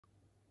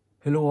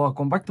Hello,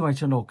 come back to my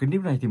channel. Cái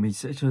clip này thì mình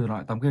sẽ chơi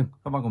lại 8 game.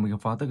 Các bạn của mình khám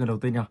phá tới game đầu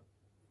tiên nha.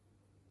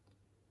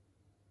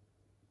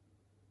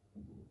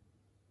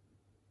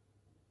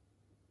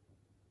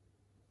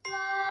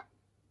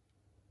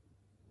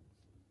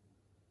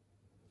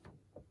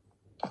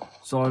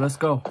 Rồi, let's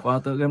go. Và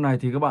tựa game này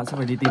thì các bạn sẽ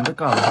phải đi tìm tất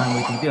cả là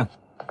 20 túi tiền.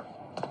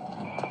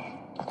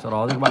 Sau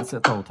đó thì các bạn sẽ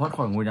tẩu thoát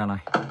khỏi ngôi nhà này.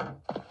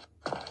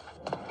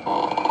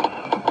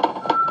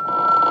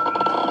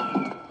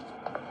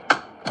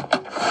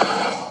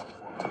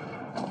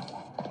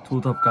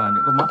 Thu thập cả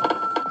những con mắt,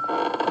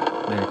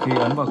 để khi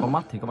ấn vào con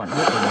mắt thì các bạn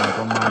biết được là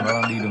con ma nó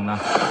đang đi đường nào.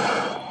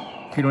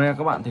 Khi nó nghe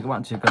các bạn thì các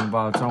bạn chỉ cần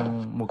vào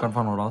trong một căn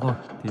phòng nào đó thôi,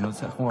 thì nó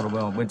sẽ không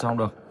vào bên trong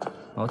được.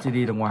 Nó chỉ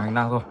đi được ngoài hành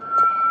lang thôi.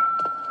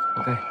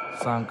 Ok,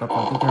 sang căn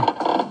phòng tiếp theo.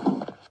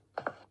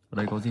 Ở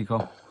đây có gì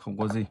không? Không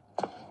có gì.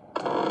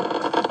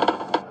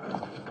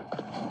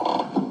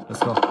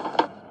 Let's go.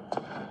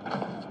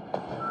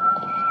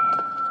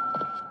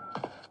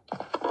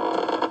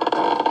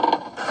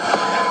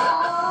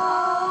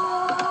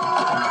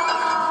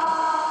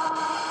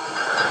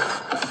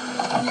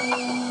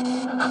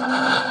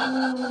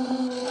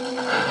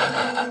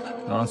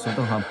 Nó đang xuống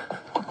tầng hầm.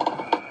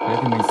 Thế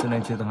thì mình sẽ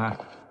lên trên tầng 2.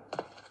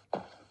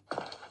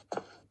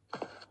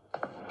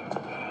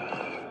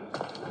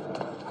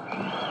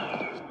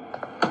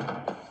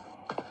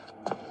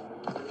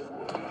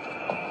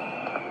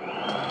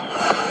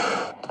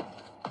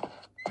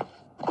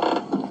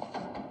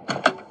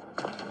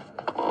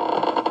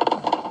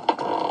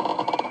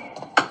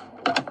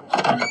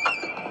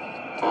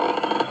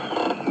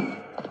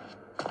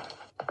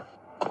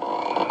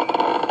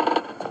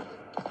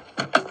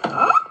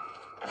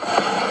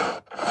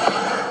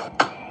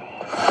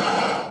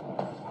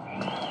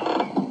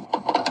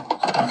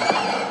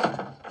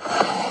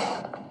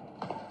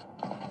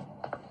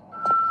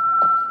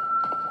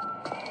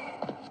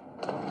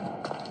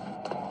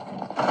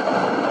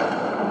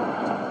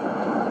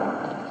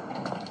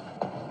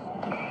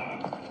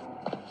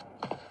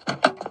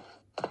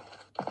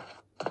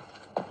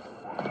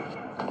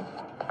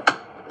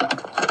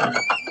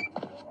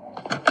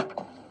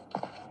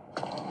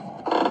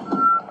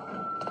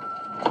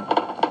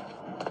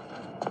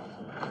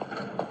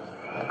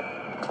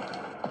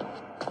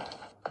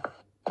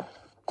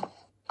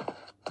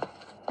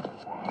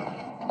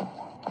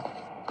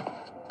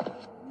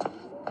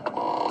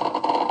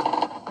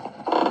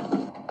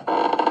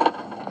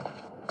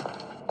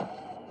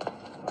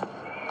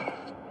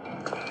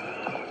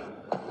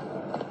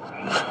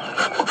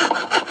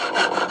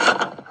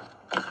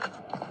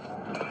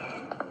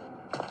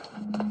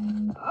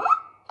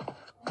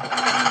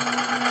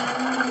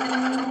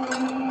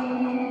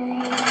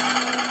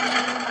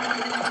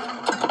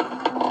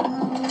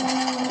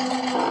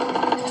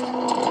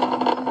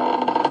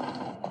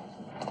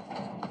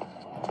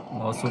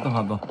 Nó xuống tầng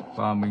hầm rồi,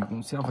 và mình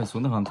cũng sẽ phải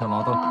xuống tầng hầm theo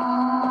nó thôi.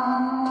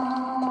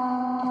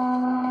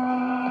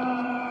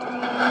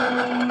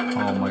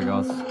 Oh my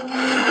god.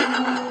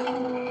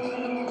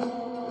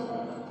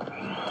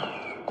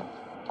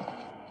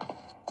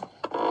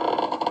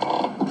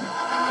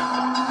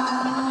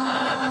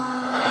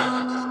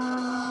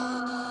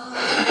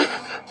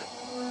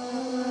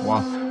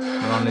 Wow,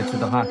 nó đang lên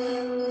trên tầng 2.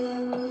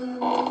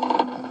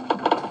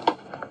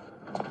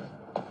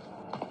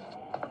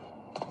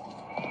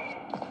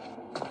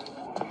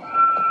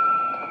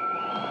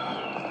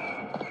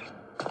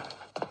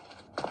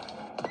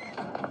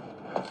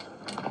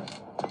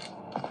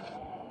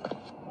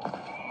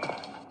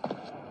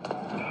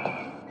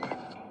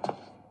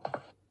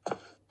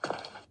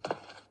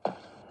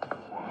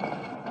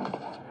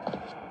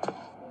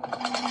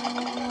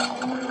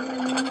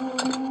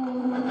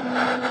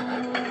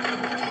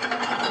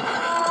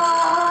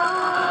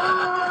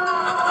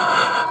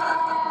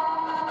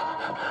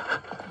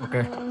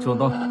 Ok, chuồn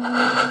thôi.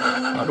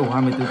 Đã đủ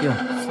 20 túi tiền.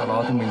 Sau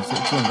đó thì mình sẽ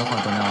chuồn ra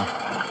khỏi tòa nhà.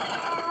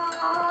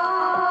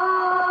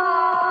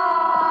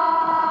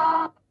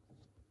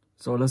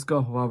 Rồi, let's go.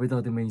 Và bây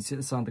giờ thì mình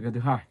sẽ sang tới cái thứ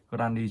hai,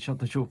 Granny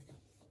Chapter 2.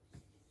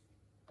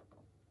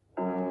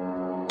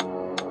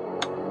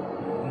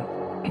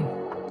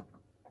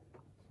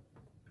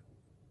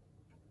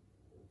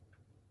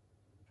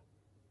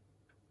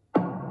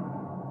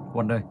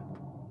 One day.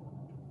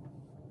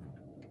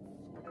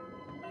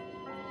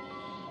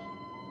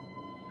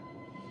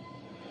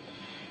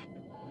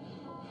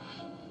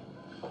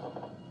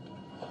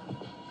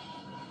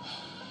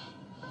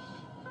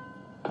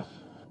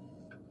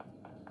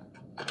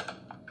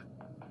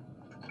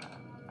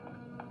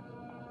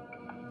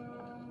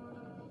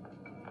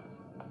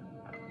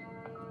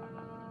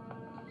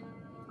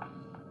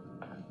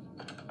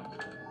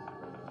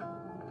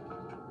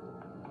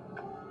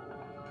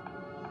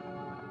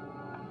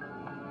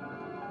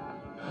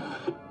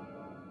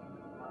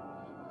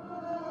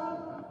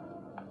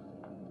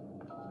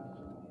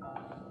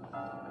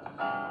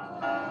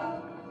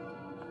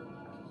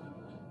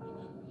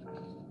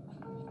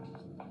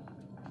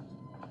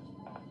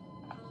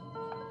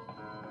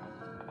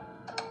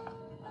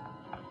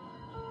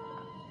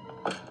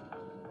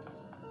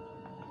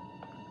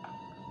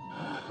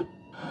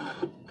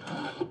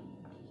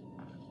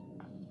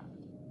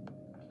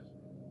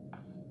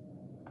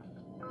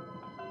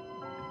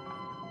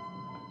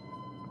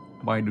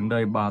 Bay đứng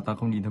đây, bà ta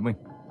không nhìn thấy mình.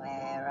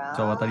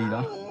 Cho bà ta đi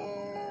đã.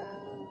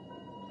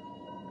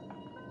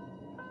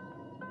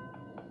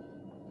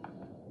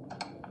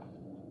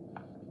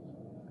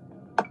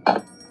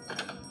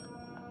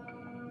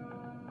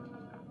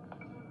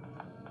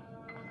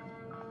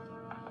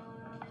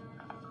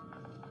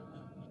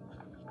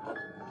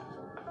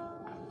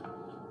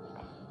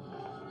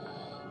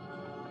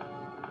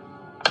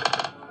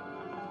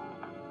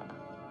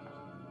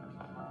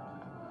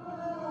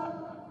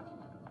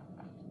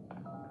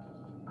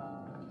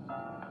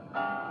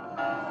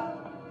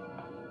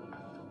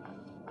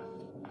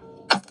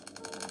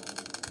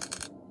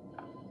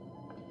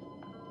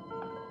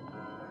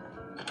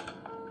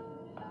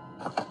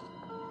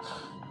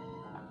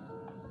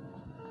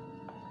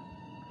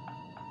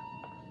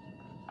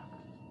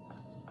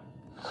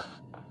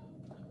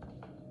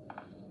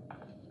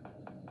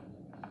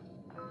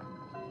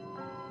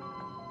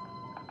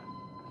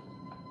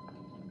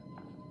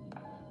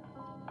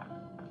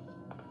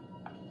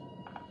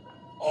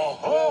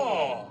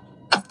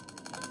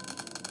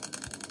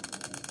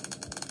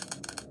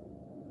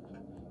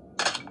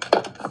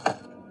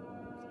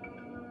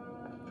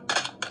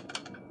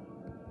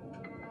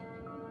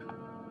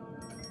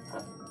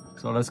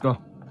 So let's go.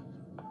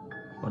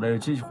 Và đây là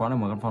chiếc chìa khóa để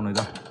mở căn phòng này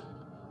ra.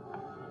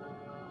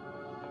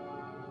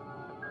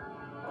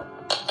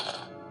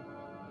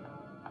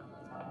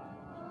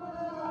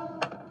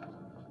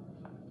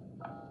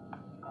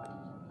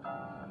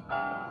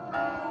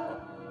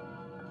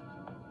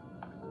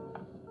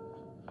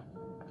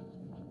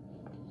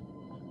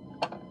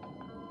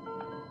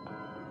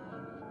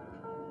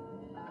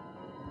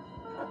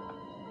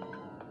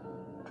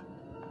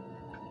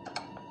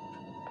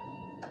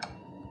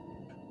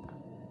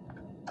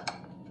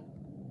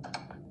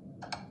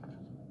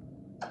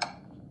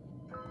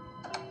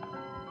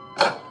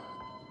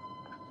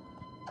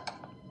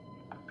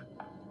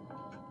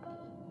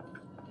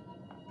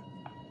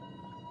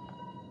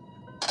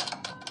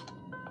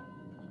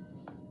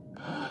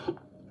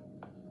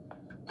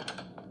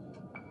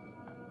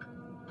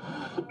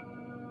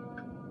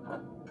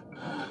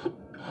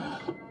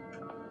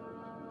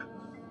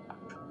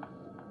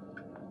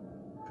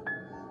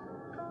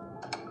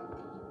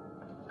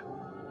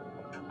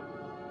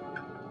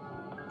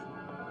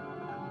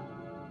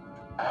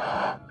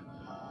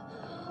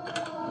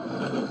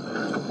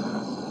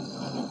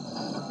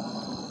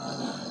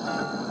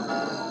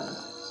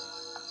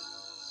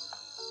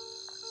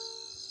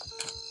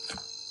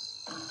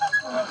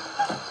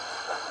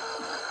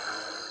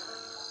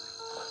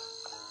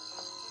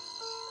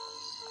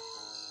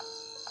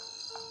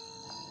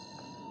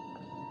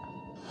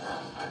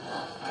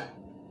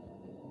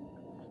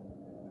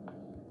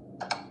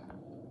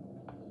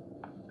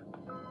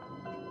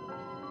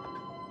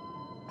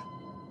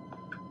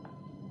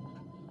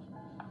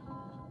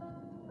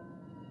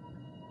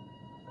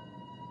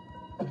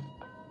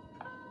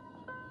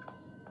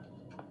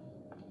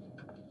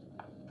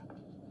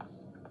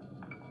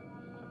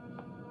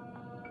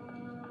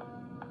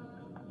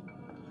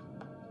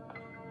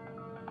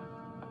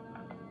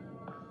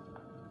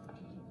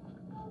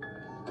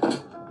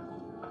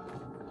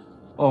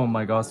 Oh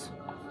my gosh.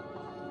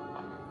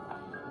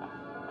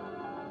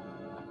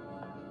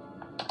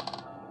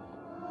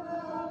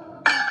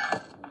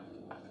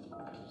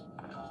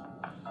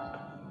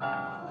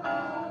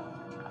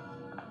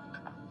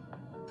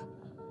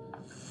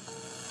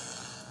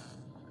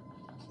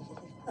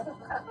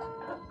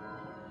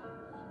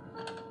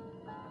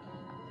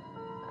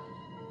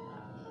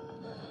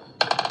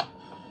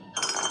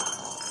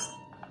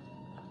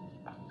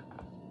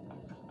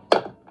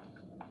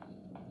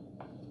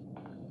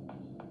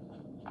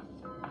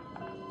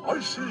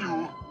 I see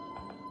you.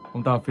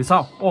 Ông ta phía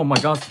sau. Oh my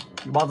god.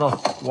 Bị bắt rồi.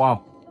 Wow.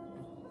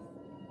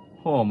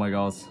 Oh my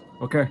god.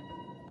 Ok.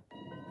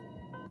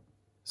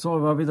 Rồi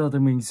và bây giờ thì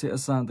mình sẽ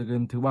sang tới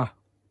game thứ 3.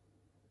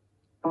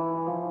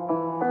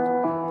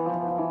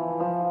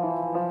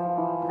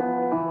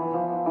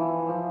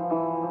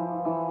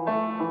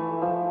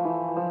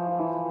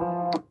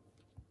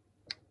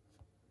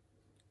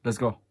 Let's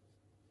go.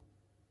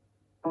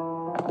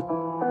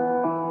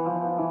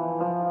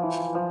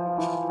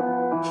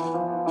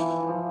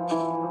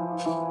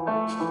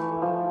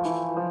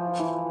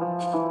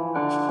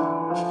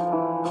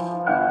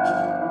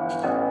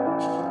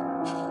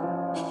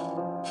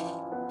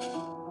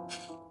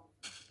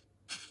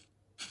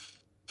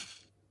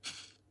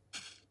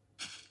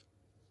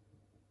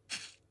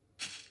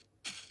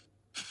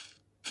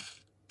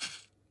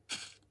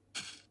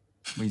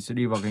 Mình sẽ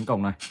đi vào cánh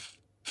cổng này.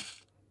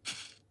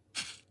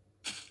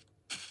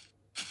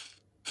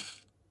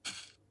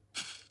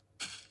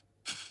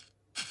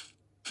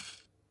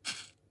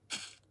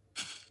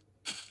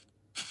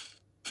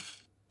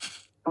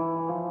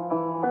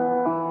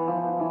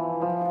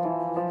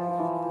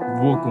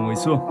 Vua của người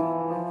xưa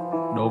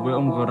đấu với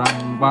ông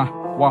Grandpa.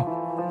 Wow.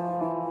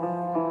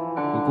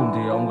 Cuối cùng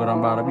thì ông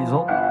Grandpa đã bị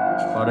rốt.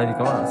 Và đây thì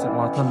các bạn sẽ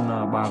hóa thân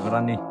bà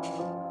Granny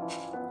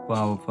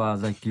vào và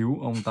giải cứu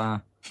ông ta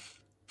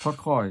thoát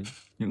khỏi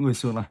những người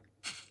xương này.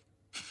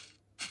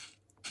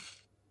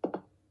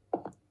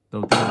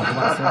 Đầu tiên là các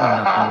bạn sẽ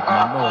phải nhặt một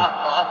món đồ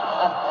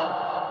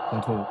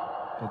phòng thủ.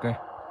 Ok.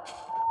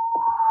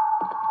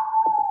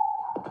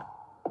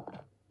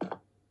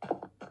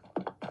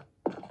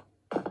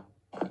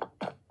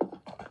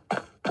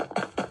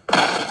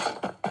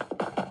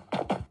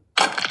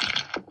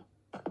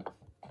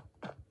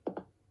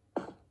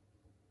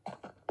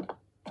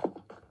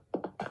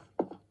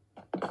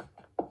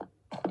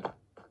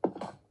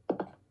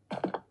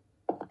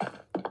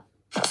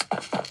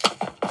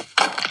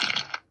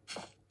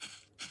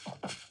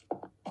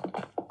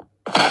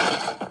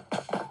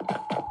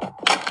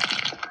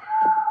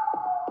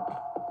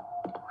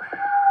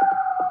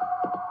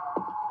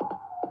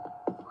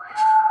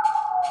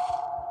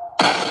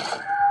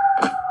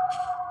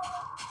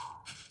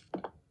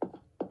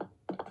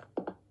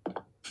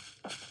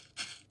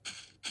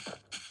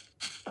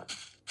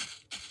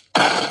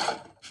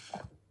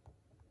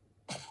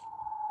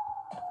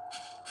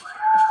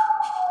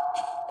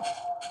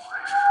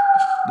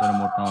 Đây là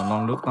một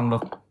lon nước tăng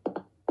lực,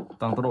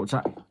 tăng tốc độ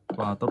chạy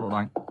và tốc độ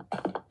đánh.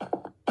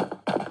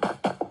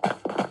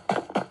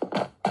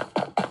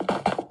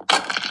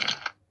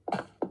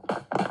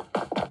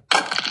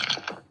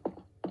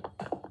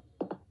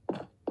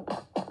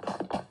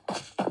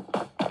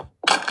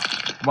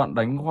 Các bạn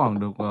đánh khoảng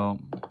được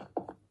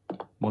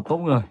một tốp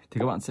người thì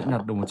các bạn sẽ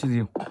nhặt được một chiếc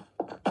rìu.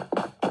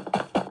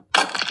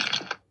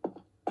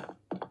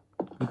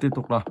 Cứ tiếp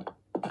tục nào.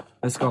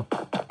 Let's go.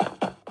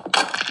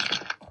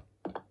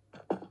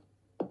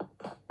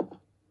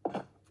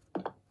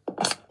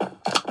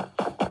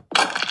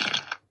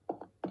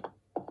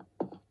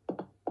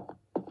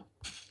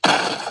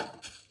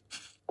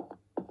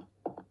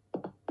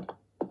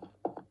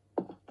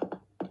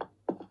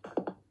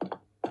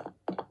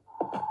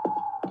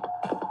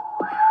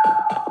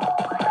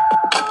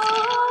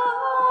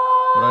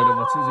 Ở đây được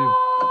một chiếc rìu.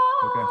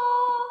 Ok.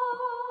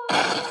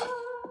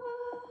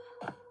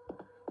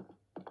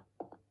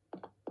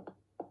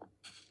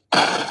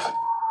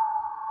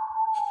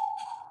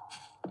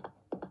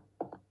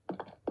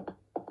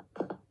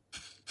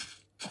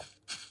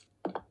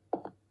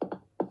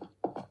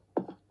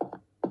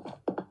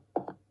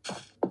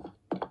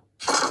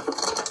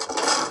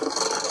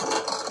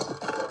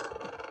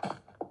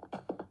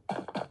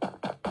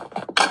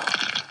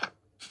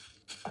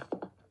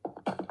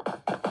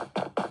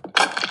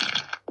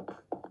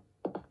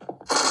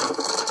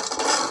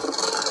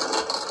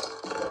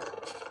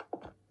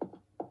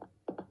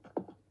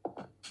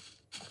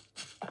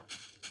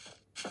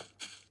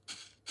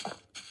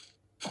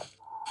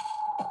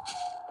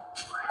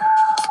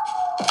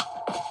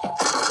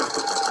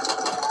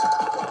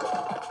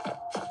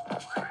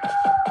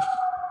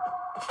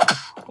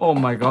 Oh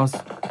my god,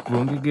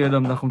 vướng cái kia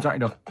đâm ra không chạy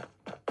được.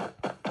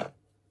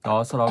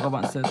 Đó, sau đó các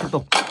bạn sẽ tiếp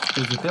tục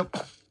tiêu diệt tiếp.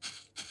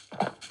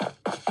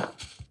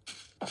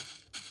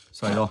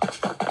 Xoay rồi.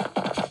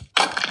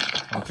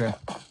 Ok.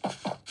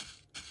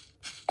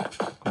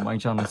 Cùng anh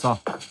chàng lần sau.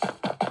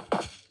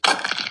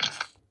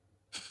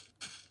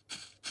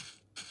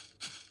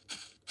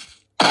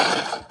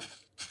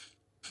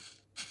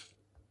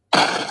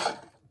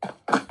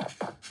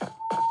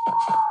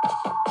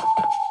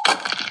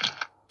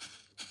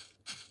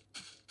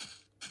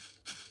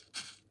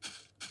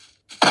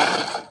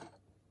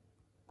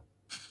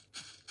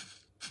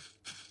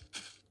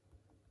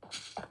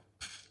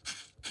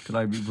 Cái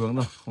này bị vướng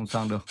rồi, không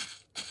sang được.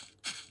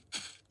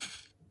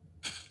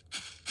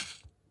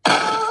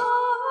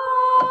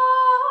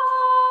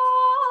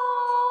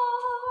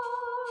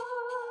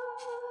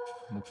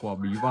 Một quả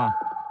bí vàng.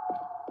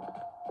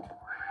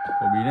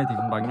 Quả bí này thì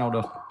không đánh nhau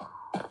được.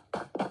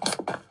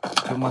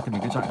 Trước mắt thì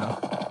mình cứ chạy đã.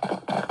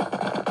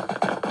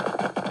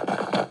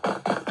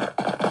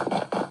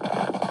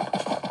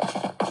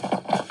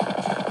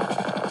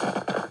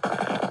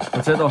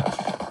 Chết rồi.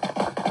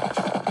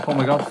 Oh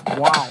my god,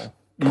 wow,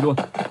 đi luôn.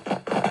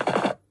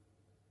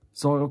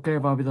 Rồi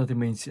ok, và bây giờ thì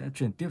mình sẽ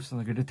chuyển tiếp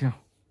sang cái tiếp theo.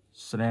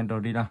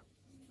 Slendrina.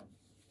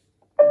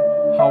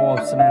 How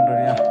of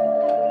Slendrina.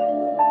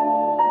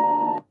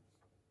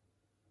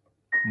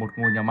 Một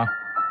ngôi nhà ma.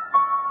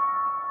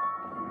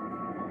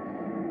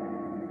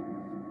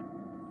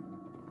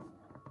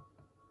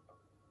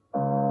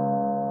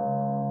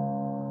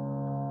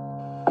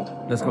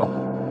 Let's go.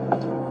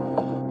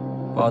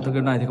 Và ở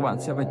game này thì các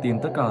bạn sẽ phải tìm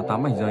tất cả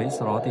 8 mảnh giấy,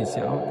 sau đó thì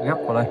sẽ ghép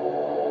vào đây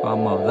và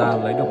mở ra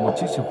lấy được một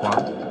chiếc chìa khóa.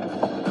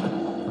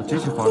 Và chiếc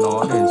chìa khóa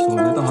đó để xuống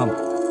dưới tầng hầm.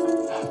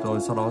 Rồi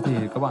sau đó thì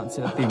các bạn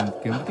sẽ tìm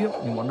kiếm tiếp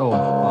những món đồ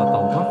và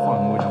tẩu thoát khỏi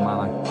ngôi nhà ma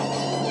này.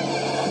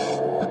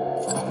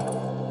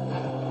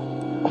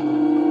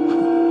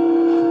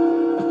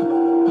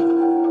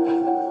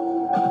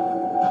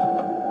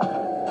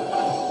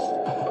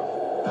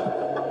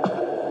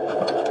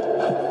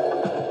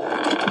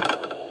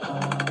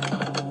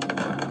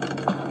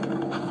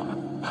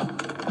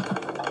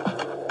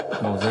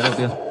 Màu giấy đầu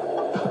tiên.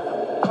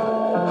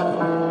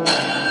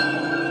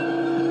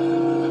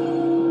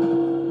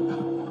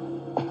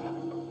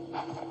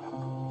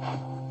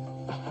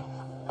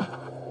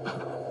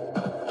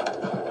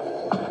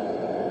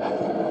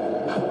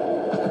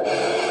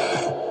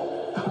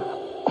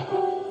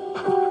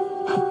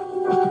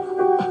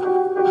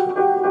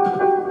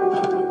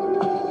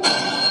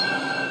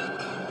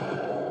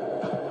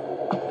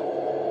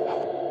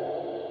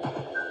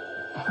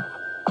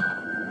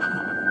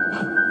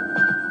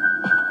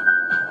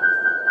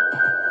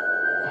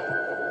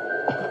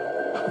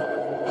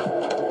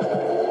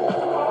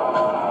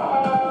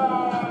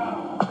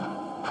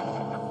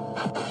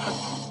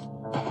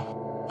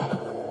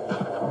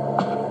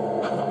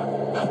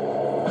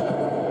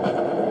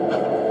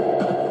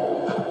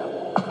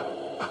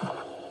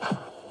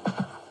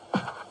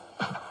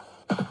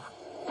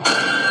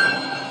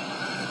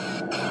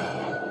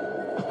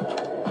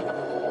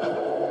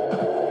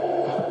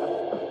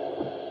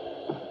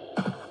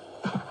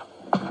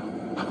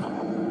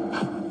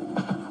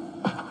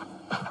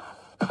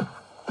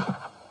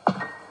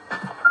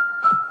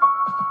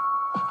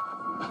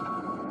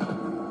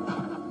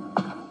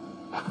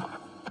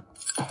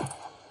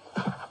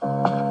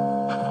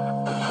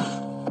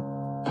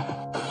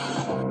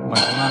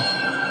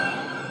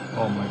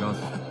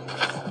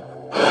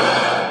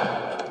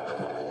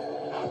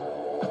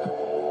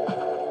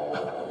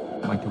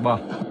 cái bờ.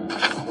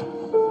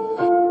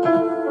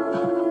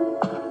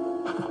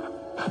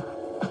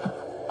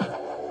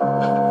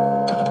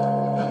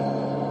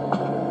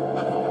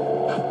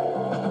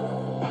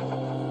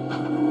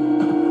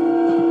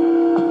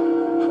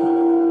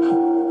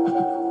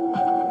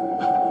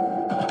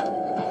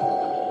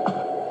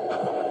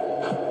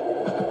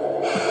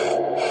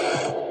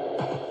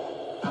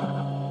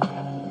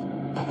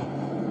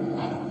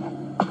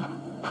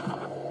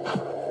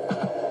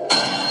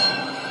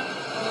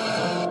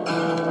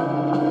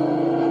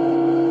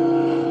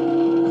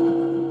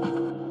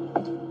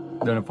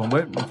 Đây là phòng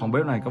bếp. Phòng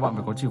bếp này các bạn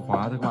phải có chìa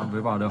khóa thì các bạn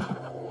mới vào được.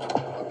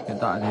 Hiện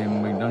tại thì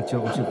mình đang chưa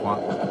có chìa khóa.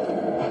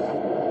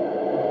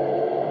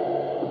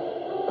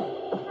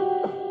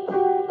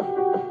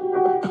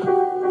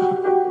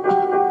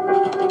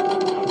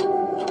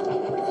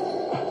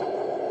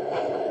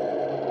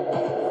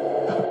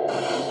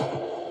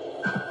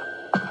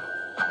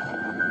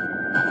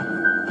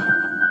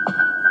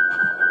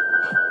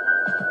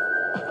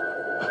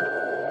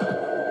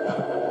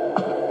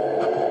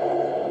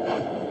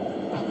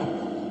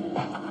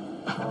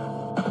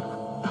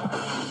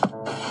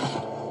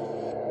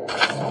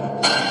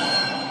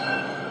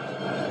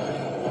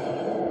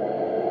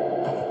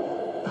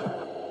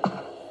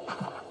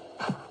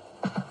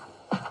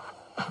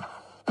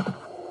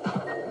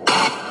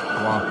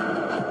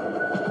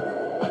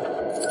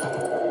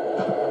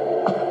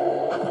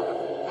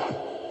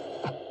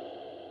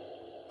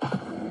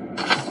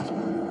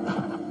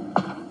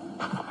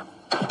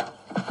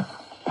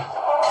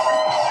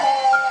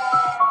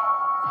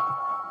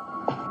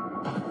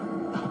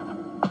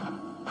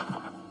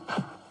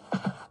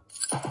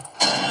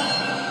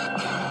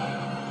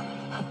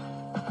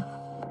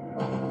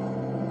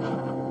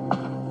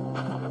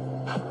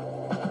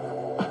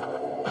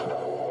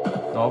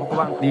 Đó, các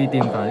bạn đi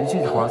tìm cả những chiếc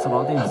chìa khóa, sau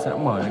đó thì sẽ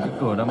mở những cái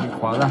cửa đang bị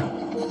khóa ra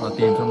và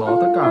tìm trong đó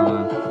tất cả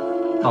là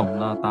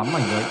tổng là 8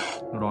 mảnh giấy.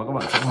 Từ đó các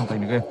bạn sẽ hoàn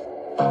thành được game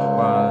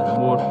và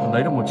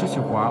lấy được một chiếc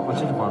chìa khóa, và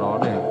chiếc chìa khóa đó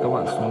để các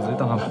bạn xuống dưới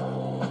tầng hầm.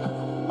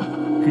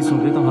 Khi xuống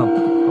dưới tầng hầm,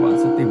 các bạn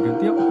sẽ tìm kiếm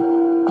tiếp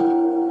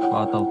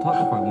và tẩu thoát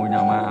ra khỏi ngôi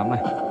nhà ma ám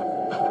này.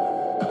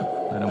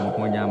 Đây là một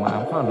ngôi nhà ma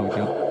ám khá là nổi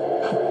tiếng.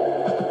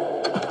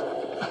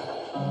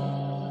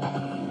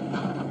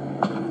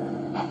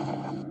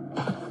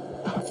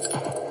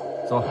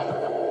 Rồi,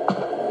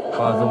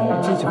 và dùng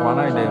những chiếc chìa khóa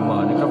này để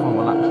mở những căn phòng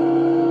còn lại,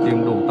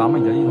 tìm đủ 8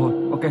 mảnh giấy thì thôi.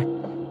 Ok.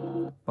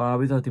 Và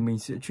bây giờ thì mình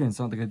sẽ chuyển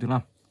sang tới cái thứ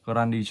 5,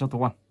 Grandi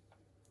Chapter 1.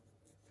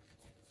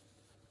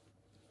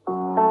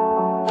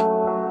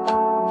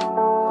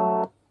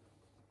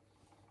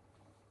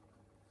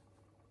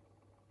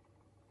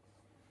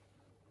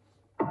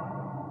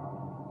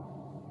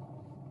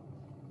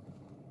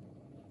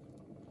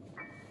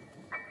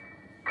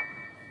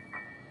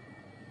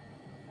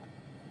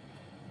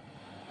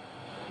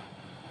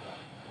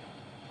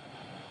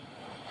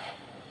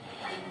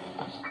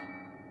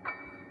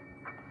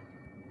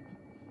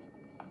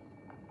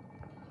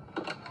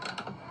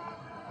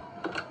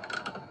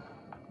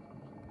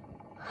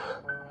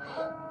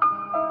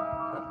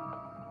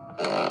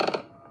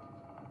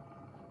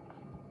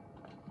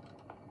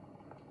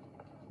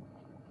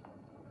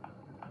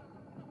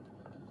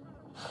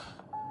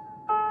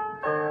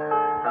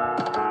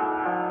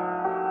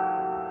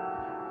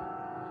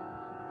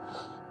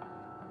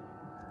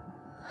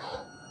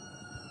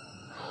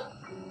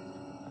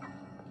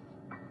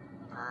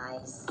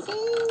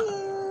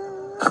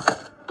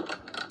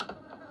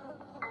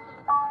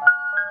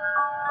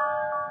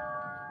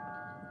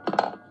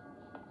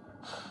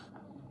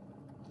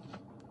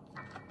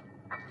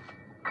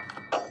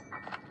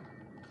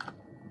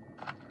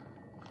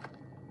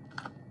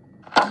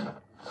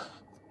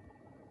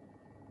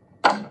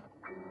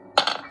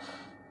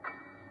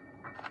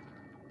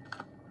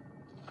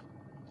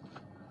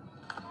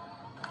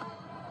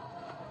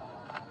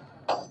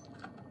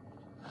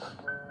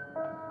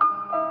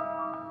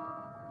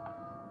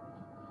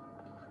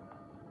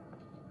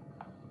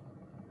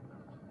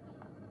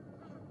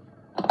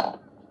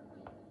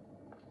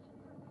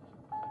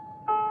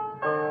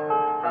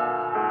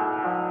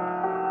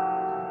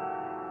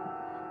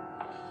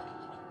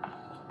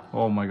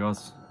 Oh my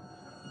gosh.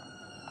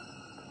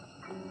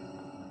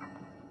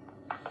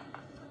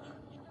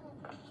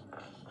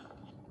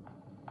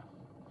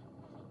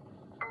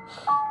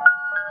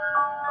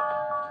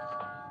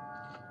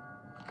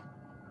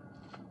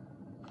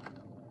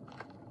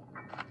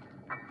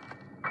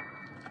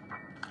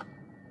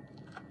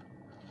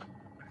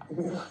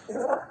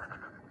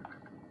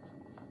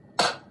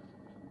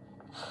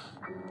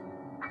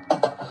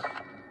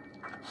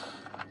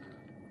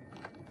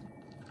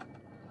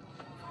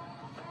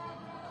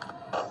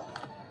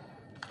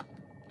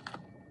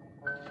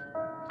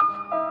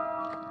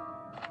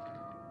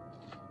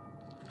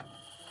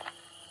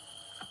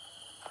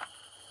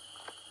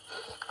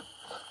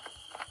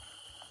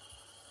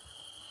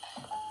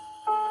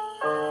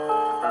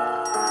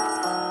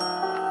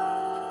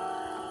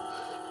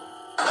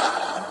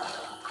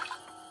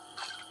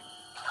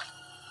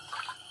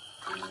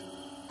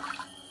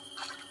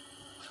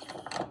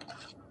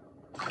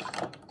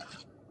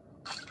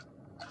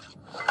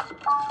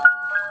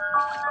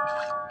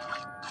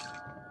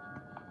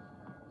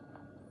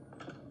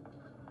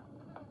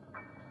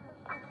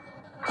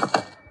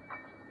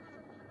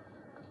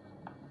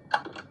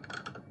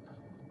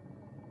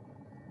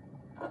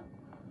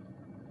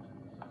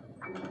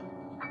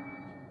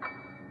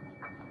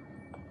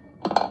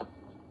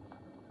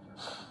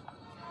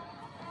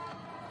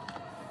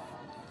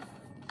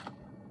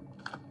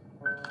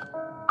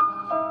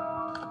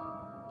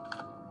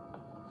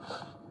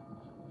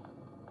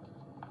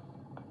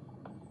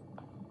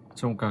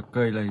 Trong cả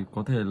cây này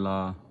có thể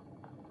là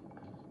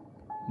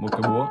một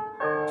cái búa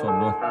chuẩn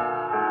luôn.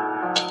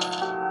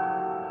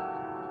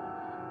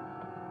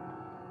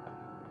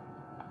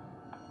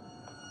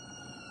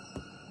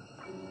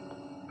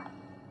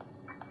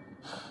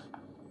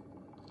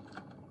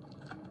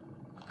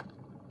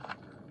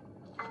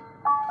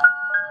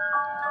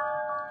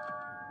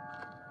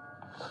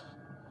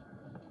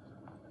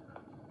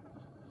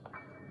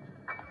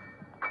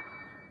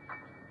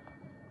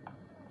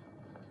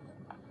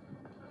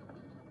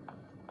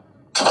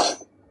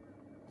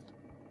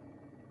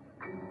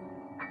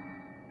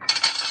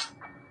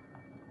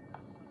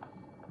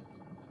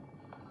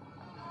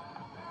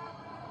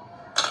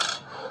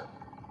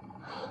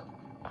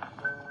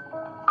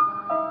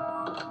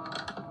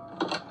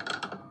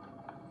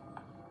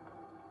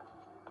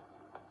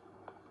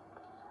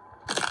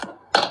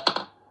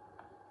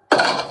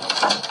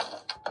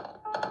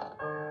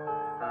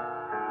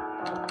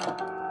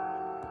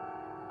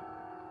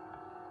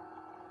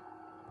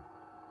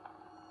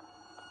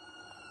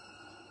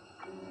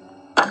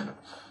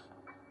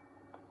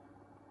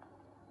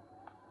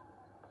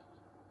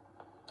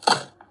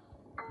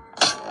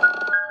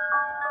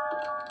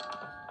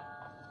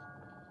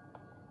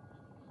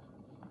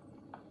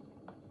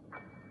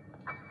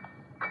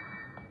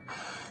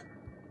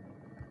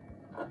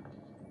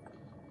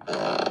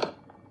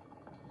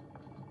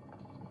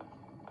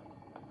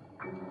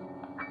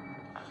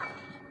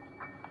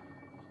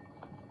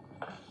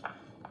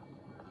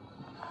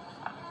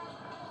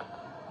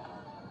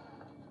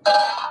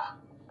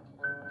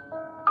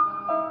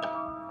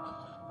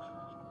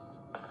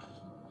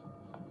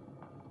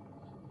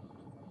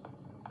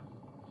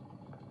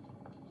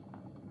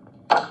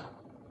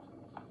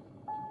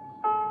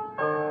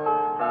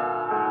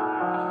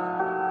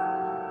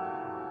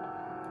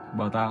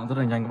 Bảo tàng cũng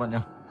rất là nhanh các bạn nhé.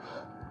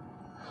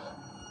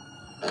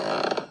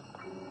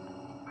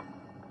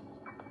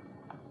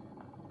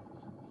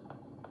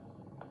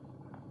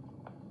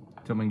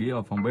 Cho mình nghĩ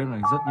ở phòng bếp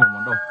này rất nhiều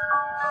món đồ.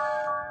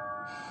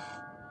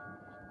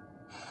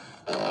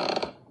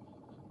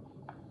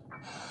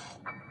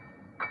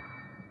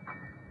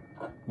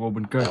 Wow,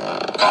 bên cây.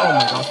 Oh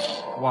my god.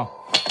 Wow.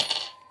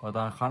 Bảo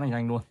tàng khá là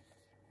nhanh luôn.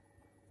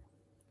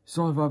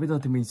 Rồi và bây giờ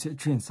thì mình sẽ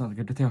chuyển sang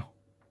cái tiếp theo.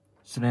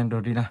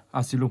 Slendrina,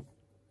 Asylum.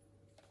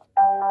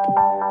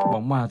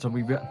 Bóng ma trong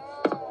bệnh viện.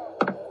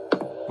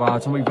 Và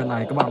trong bệnh viện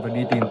này các bạn phải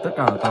đi tìm tất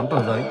cả 8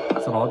 tờ giấy.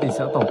 Sau đó thì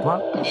sẽ tẩu thoát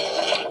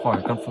khỏi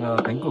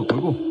cánh cửa cuối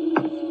cùng.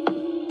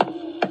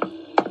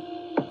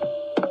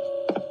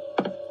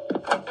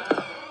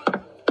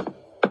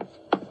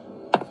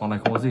 Phòng này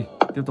không có gì.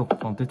 Tiếp tục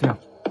phòng tiếp theo.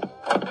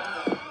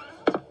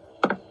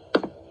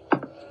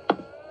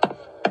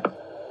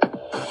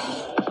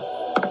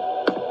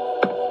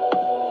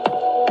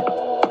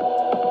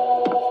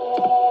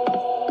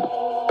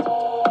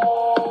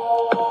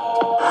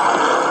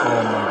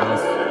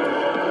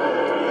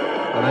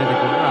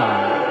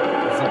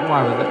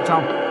 Ngoài và dẫn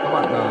trong, các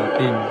bạn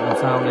tìm làm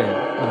sao để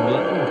đừng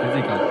lẫn một cái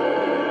gì cả,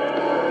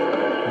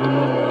 luôn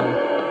luôn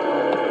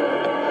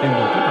tìm đủ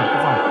tất cả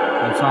các phòng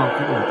làm sao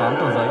khi đủ 8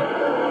 tờ giấy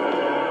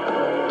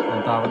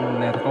chúng ta vẫn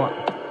nghe thôi các bạn.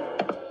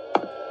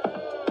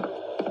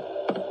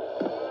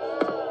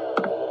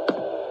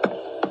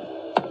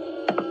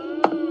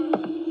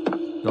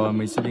 Rồi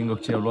mình sẽ đi ngược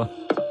chiều luôn.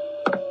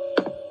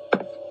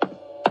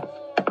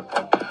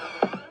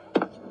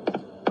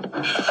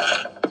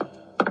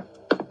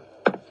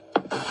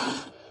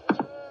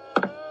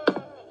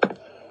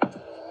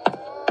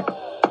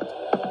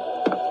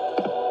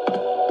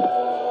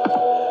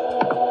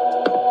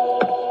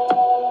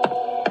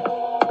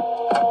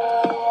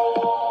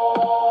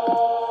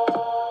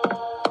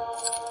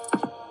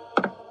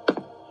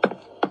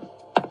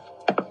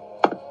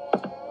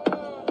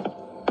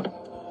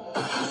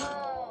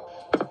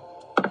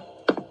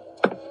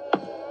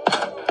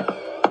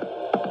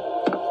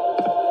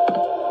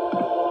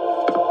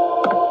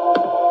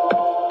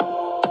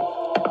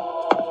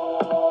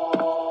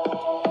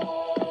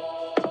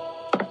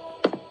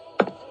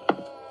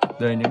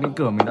 Đây những cánh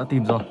cửa mình đã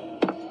tìm rồi.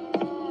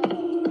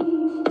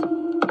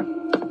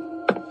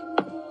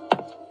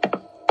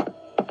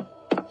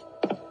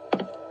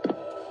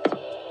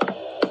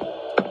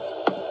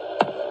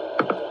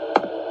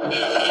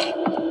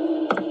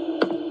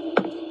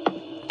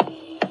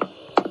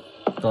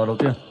 Giờ đầu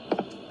tiên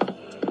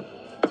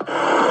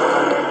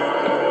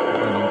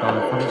đồng ta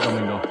phát hiện ra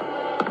mình rồi.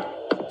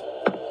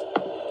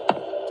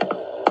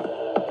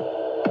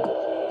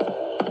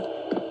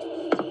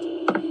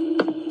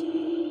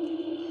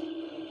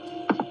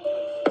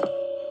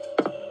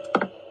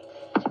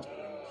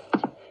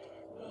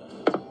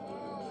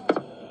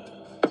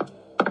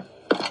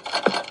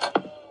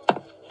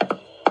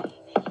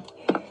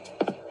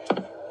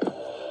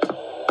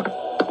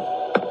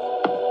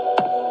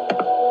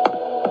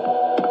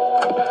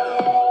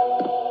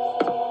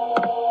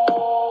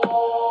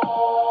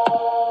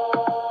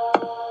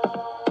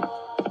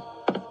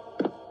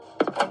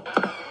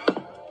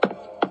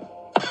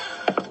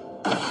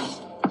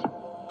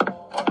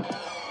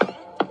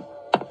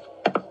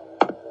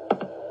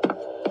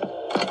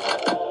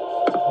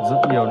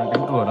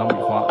 cửa đang bị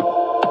khóa.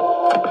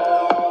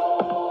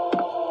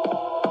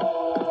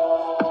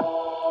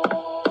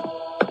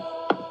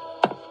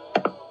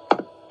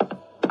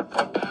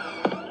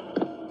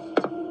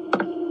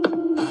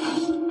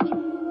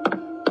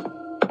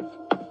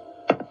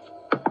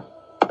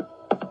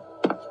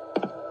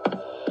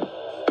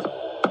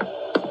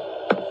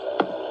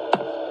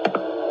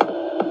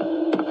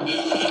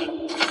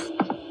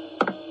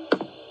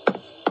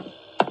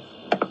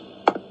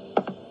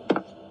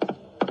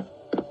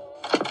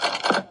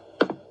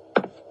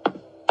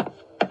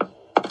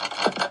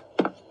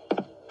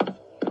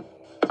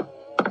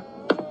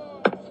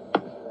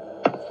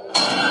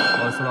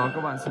 Sau đó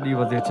các bạn sẽ đi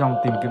vào phía trong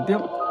tìm kiếm tiếp,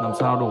 làm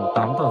sao đủ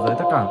 8 tờ giấy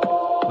tất cả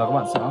là các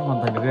bạn sẽ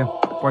hoàn thành được game.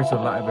 Quay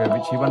trở lại về vị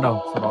trí ban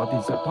đầu, sau đó thì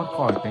sẽ thoát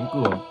khỏi cánh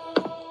cửa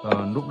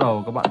lúc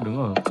đầu các bạn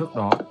đứng ở trước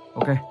đó.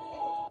 Ok.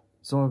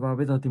 Rồi và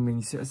bây giờ thì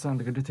mình sẽ sang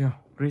cái tiếp theo.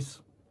 Chris,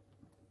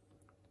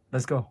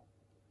 let's go.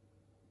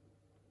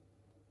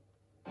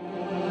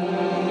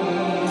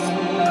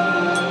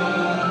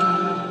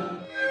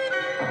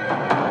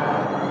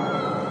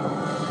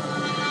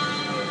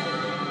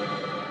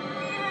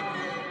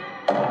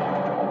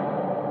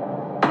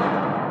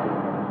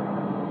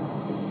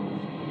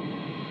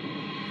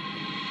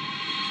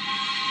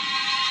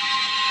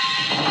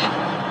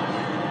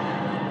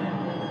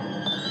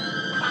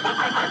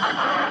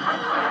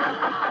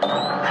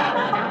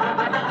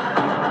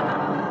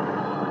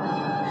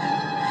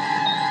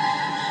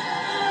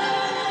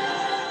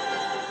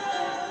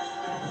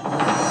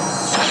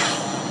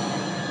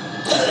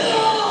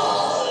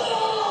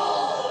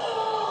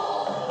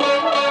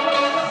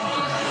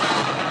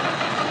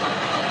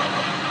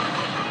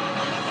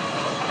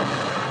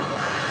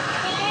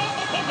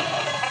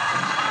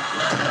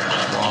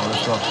 Wow,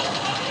 let's go.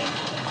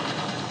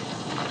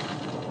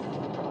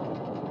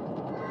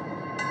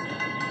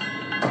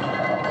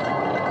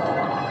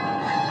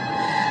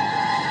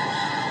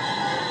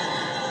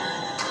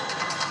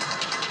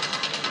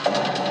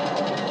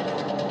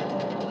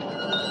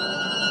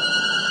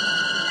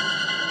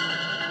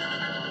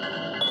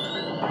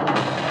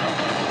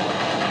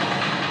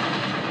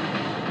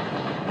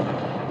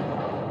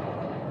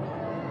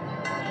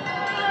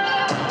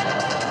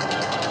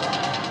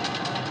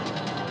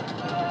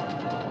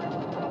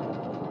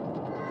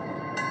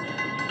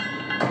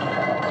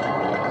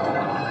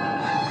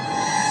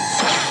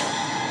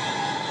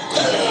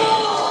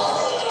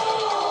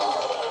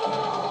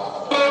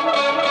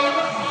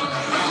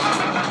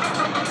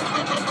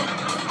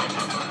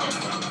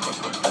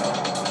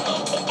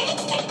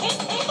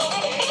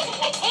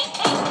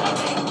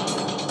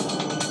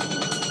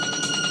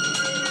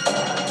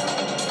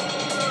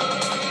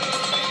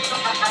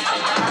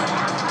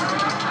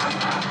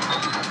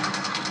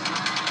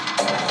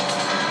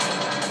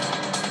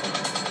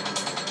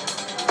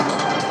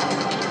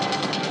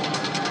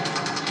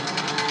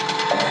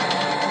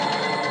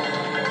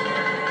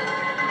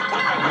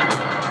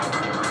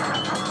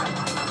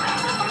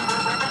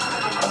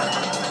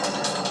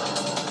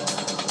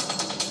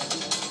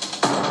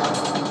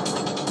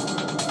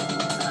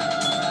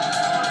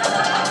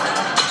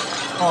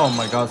 Oh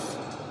my god.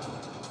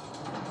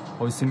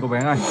 Ôi xin cô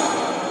bé ngay.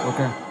 Ok.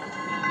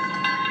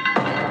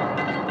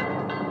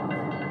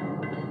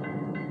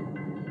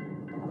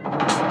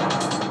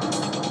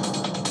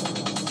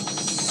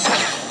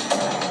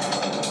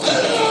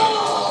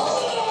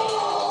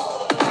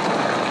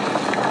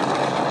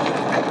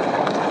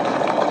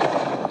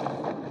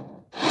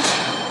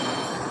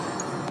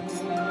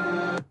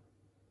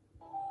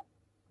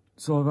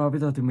 Rồi và bây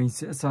giờ thì mình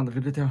sẽ sang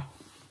cái tiếp theo.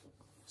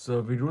 The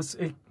Virus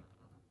X.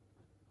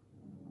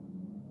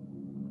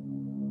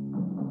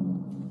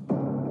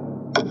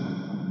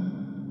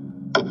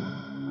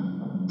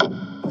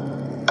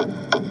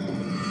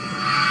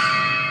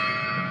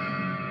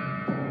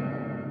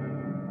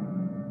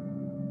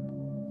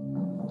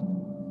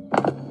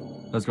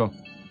 Let's go.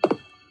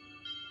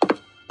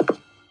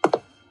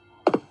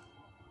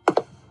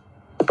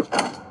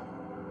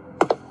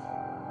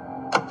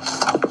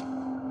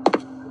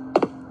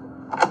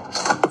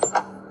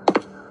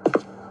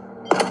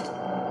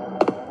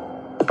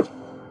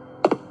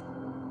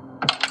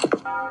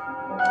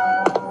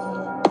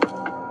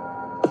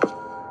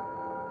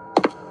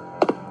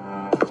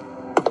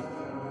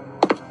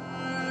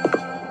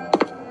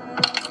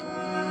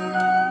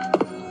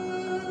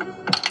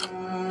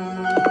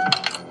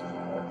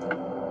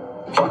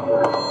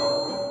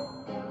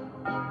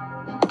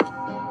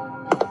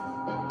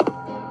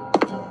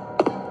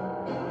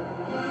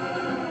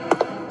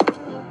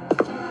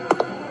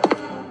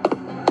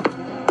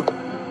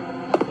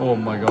 Oh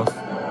my god.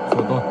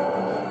 Số tôi.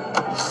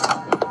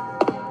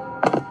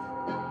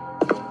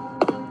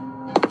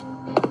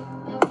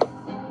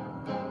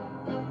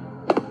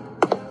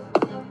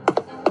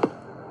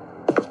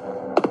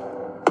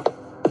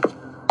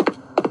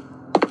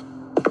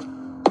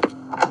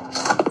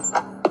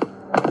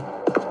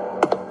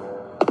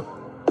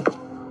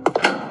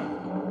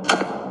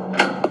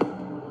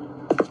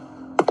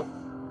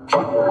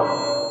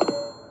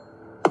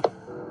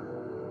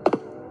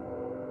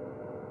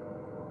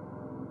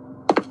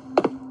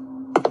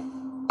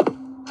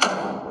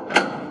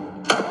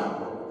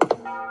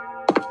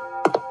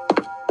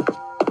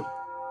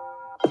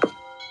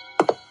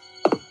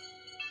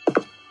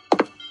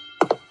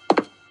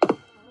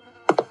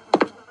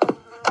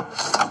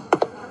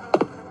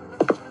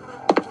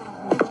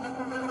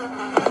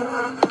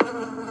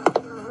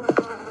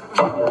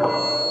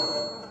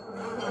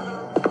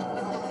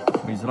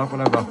 slot các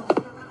level.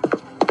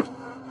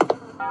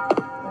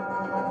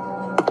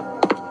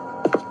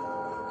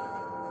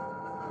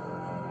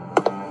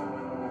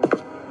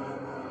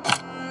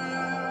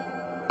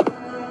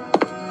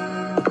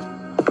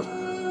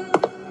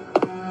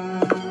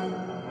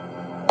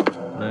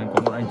 Đây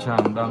có một anh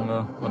chàng đang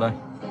ở đây.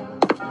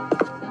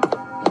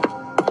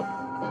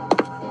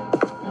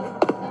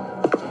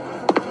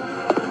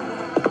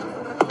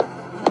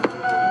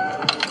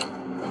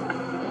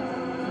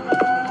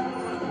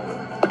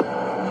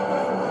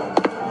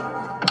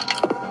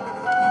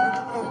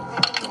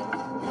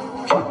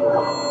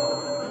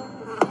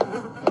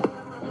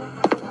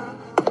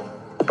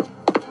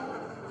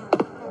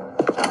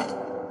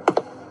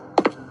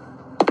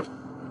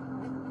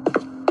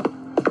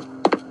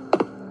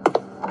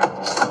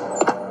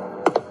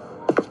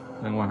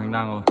 Đây ngoài hành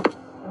lang rồi.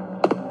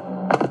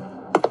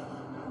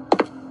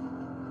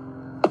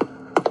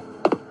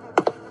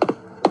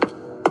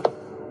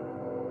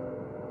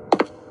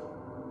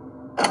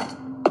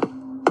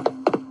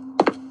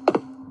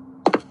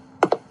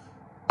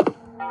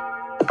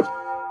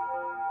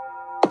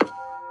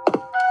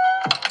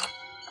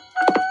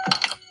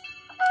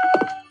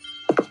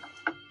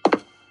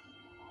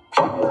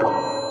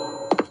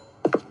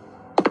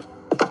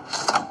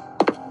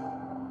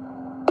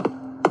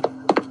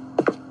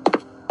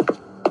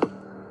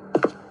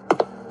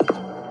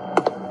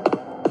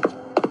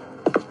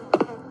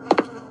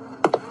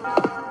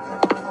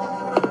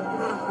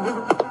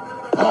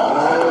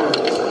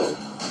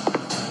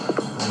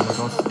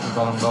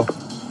 Còn đâu.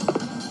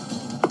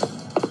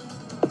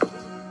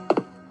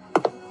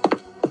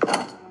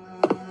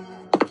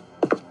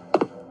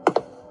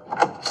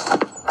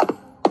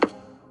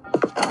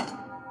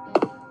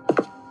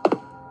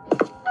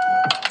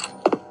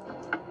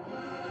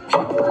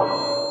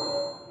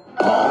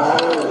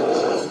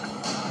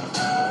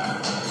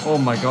 Oh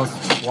my god,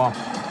 wow,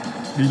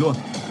 đi luôn.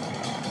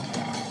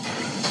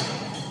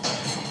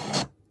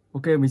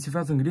 Ok, mình xin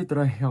phép dừng clip tại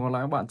đây. Hẹn gặp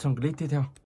lại các bạn trong clip tiếp theo.